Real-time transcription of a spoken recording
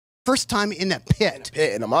first time in a pit?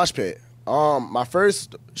 In a mosh pit. My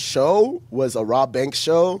first show was a Rob Banks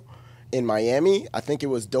show in Miami. I think it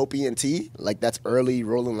was Dope E&T, like that's early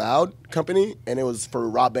Rolling Loud company, and it was for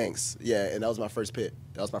Rob Banks. Yeah, and that was my first pit.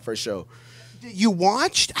 That was my first show. You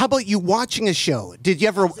watched? How about you watching a show? Did you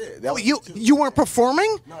ever? That was you weren't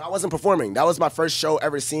performing? No, I wasn't performing. That was my first show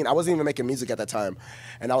ever seen. I wasn't even making music at that time,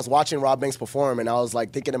 and I was watching Rob Banks perform, and I was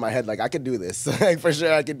like thinking in my head like I could do this. Like for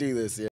sure I could do this. Yeah.